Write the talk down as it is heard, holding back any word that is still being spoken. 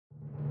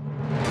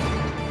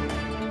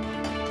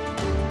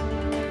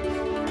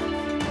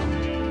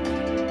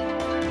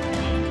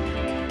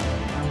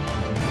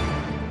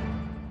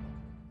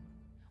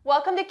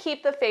Welcome to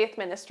Keep the Faith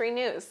Ministry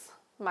News.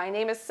 My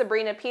name is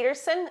Sabrina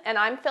Peterson, and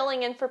I'm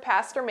filling in for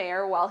Pastor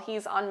Mayer while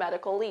he's on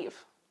medical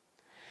leave.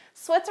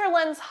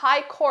 Switzerland's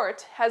High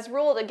Court has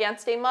ruled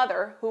against a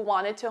mother who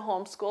wanted to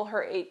homeschool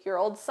her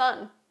 8-year-old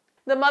son.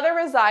 The mother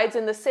resides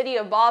in the city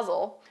of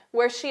Basel,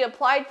 where she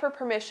applied for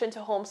permission to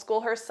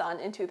homeschool her son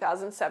in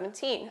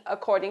 2017,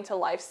 according to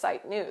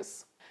LifeSite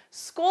News.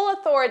 School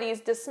authorities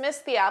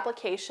dismissed the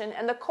application,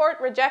 and the court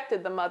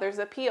rejected the mother's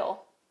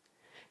appeal.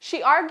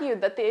 She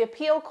argued that the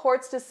appeal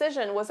court's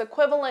decision was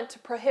equivalent to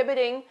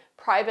prohibiting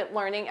private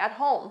learning at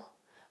home,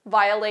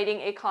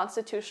 violating a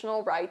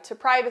constitutional right to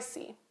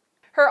privacy.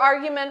 Her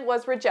argument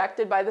was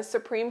rejected by the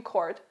Supreme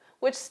Court,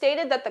 which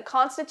stated that the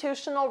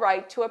constitutional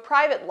right to a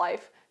private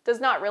life does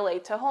not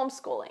relate to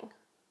homeschooling.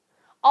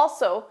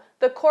 Also,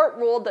 the court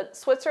ruled that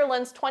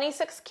Switzerland's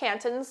 26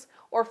 cantons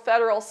or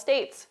federal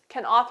states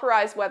can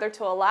authorize whether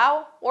to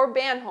allow or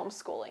ban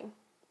homeschooling.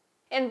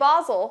 In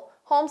Basel,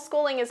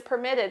 homeschooling is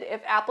permitted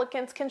if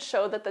applicants can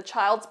show that the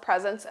child's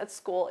presence at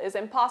school is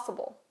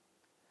impossible.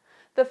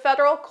 The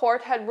federal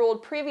court had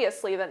ruled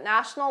previously that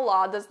national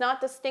law does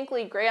not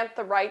distinctly grant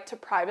the right to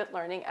private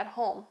learning at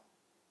home.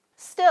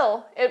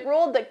 Still, it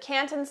ruled that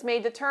cantons may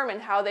determine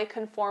how they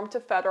conform to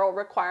federal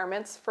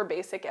requirements for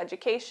basic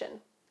education.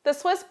 The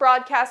Swiss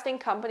broadcasting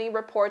company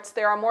reports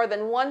there are more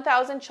than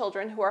 1,000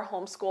 children who are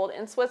homeschooled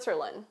in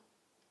Switzerland.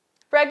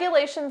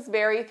 Regulations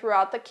vary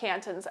throughout the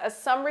cantons, as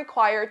some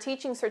require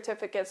teaching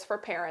certificates for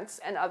parents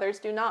and others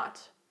do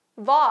not.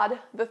 Vaud,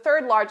 the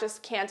third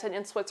largest canton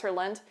in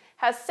Switzerland,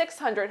 has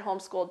 600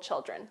 homeschooled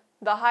children,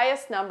 the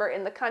highest number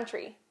in the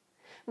country.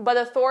 But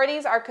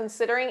authorities are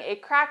considering a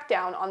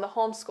crackdown on the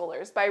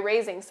homeschoolers by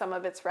raising some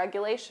of its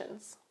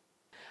regulations.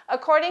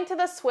 According to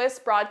the Swiss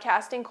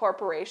Broadcasting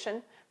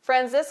Corporation,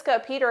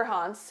 Franziska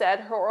Peterhans said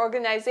her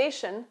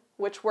organization,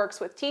 which works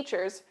with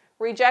teachers,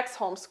 rejects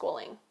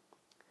homeschooling.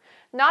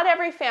 Not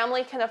every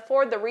family can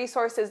afford the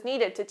resources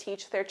needed to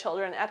teach their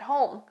children at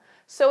home,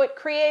 so it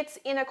creates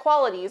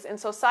inequalities in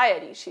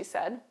society, she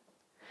said.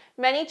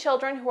 Many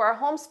children who are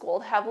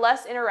homeschooled have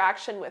less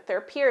interaction with their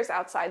peers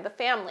outside the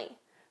family,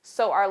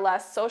 so are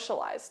less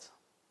socialized.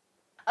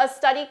 A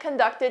study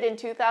conducted in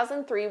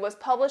 2003 was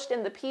published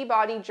in the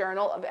Peabody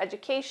Journal of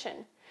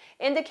Education,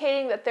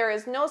 indicating that there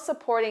is no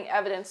supporting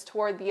evidence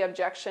toward the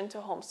objection to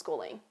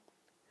homeschooling.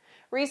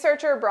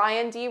 Researcher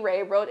Brian D.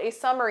 Ray wrote a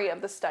summary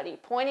of the study,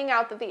 pointing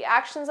out that the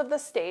actions of the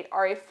state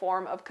are a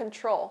form of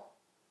control.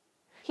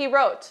 He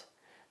wrote,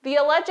 "The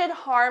alleged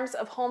harms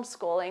of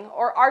homeschooling,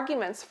 or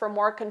arguments for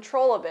more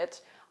control of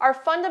it, are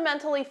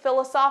fundamentally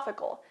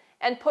philosophical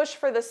and push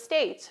for the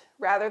state,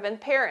 rather than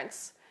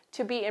parents,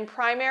 to be in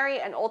primary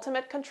and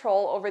ultimate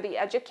control over the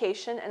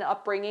education and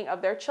upbringing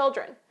of their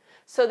children,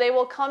 so they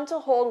will come to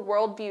hold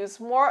worldviews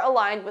more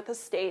aligned with the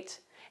state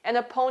and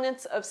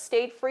opponents of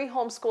state-free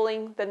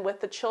homeschooling than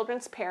with the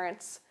children's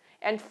parents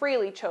and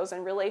freely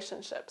chosen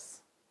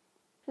relationships."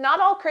 Not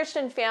all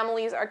Christian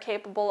families are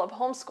capable of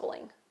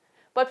homeschooling,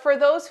 but for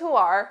those who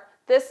are,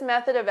 this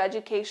method of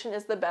education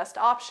is the best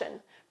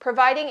option,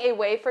 providing a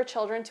way for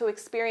children to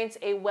experience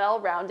a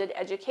well-rounded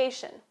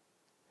education.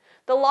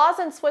 The laws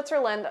in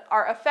Switzerland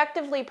are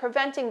effectively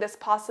preventing this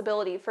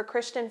possibility for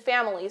Christian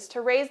families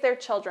to raise their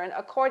children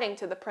according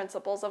to the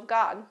principles of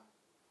God.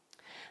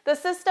 The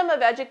system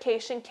of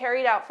education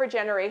carried out for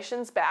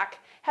generations back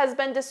has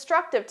been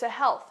destructive to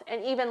health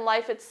and even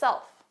life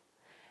itself.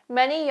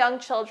 Many young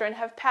children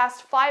have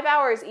passed 5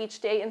 hours each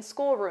day in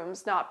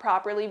schoolrooms not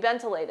properly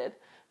ventilated,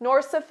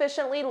 nor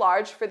sufficiently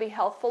large for the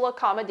healthful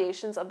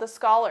accommodations of the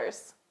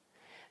scholars.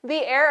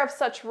 The air of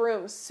such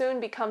rooms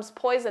soon becomes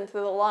poison to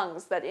the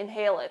lungs that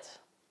inhale it.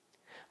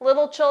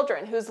 Little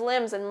children whose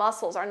limbs and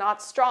muscles are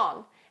not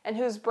strong and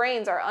whose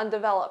brains are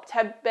undeveloped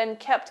have been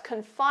kept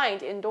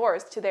confined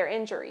indoors to their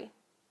injury.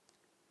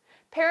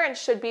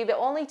 Parents should be the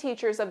only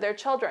teachers of their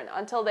children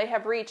until they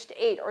have reached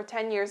 8 or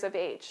 10 years of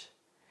age.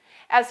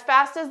 As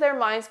fast as their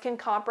minds can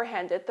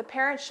comprehend it, the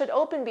parents should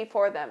open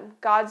before them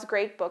God's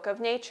great book of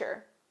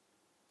nature.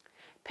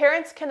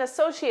 Parents can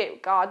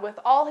associate God with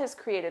all His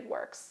created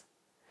works.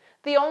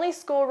 The only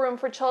schoolroom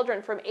for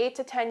children from 8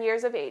 to 10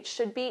 years of age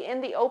should be in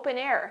the open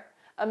air,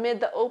 amid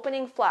the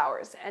opening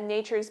flowers and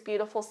nature's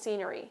beautiful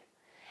scenery.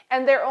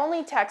 And their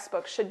only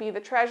textbook should be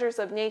the treasures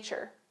of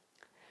nature.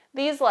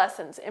 These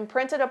lessons,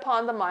 imprinted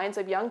upon the minds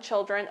of young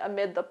children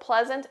amid the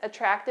pleasant,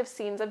 attractive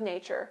scenes of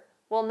nature,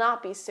 will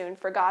not be soon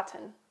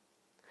forgotten.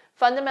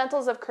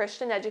 Fundamentals of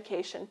Christian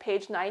Education,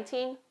 page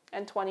 19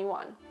 and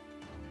 21.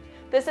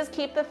 This is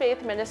Keep the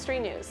Faith Ministry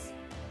News.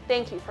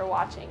 Thank you for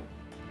watching.